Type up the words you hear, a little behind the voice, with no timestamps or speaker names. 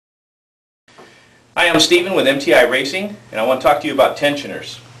Hi, I'm Steven with MTI Racing, and I want to talk to you about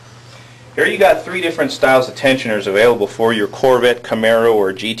tensioners. Here you got three different styles of tensioners available for your Corvette, Camaro,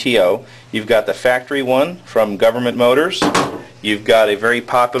 or GTO. You've got the factory one from Government Motors, you've got a very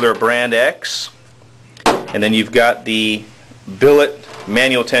popular Brand X, and then you've got the Billet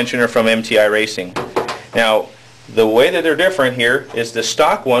manual tensioner from MTI Racing. Now, the way that they're different here is the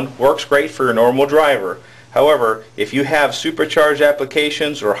stock one works great for a normal driver. However, if you have supercharged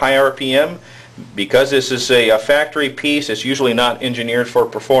applications or high RPM, because this is a factory piece, it's usually not engineered for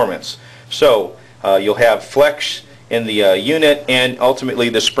performance. So you'll have flex in the unit, and ultimately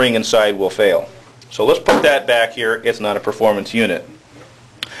the spring inside will fail. So let's put that back here. It's not a performance unit.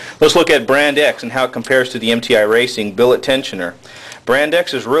 Let's look at Brand X and how it compares to the MTI Racing Billet tensioner. Brand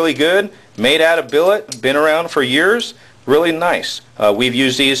X is really good, made out of billet, been around for years, really nice. We've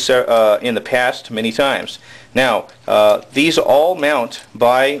used these in the past many times. Now, these all mount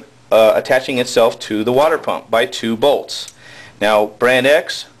by attaching itself to the water pump by 2 bolts. Now, Brand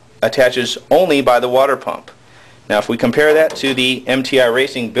X attaches only by the water pump. Now, if we compare that to the MTI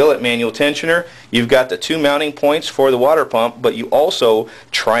Racing Billet manual tensioner, you've got the 2 mounting points for the water pump, but you also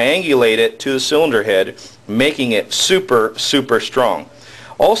triangulate it to the cylinder head, making it super strong.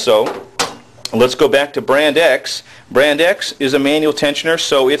 Also, let's go back to Brand X. Brand X is a manual tensioner,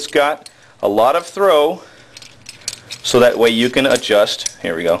 so it's got a lot of throw, so that way you can adjust,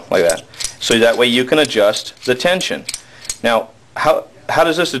 here we go, like that. So that way you can adjust the tension. Now, how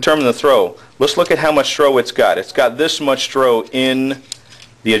does this determine the throw? Let's look at how much throw it's got. It's got this much throw in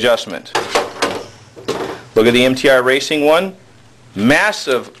the adjustment. Look at the MTI Racing one.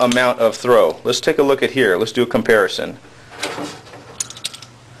 Massive amount of throw. Let's take a look at here. Let's do a comparison.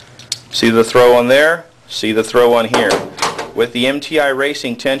 See the throw on there? See the throw on here. With the MTI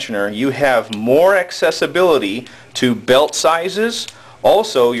Racing tensioner, you have more accessibility to belt sizes.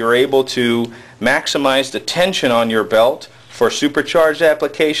 Also, you're able to maximize the tension on your belt for supercharged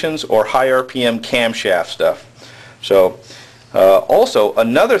applications or high RPM camshaft stuff. So, also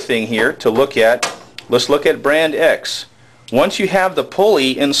another thing here to look at, let's look at Brand X. Once you have the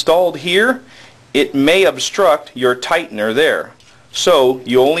pulley installed here, it may obstruct your tightener there. So,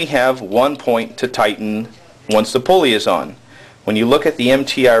 you only have one point to tighten once the pulley is on. When you look at the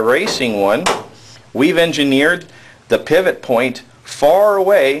MTI Racing one, we've engineered the pivot point far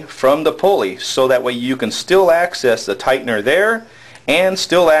away from the pulley, so that way you can still access the tightener there and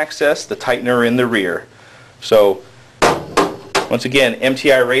still access the tightener in the rear. So, once again,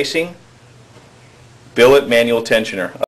 MTI Racing Billet manual tensioner.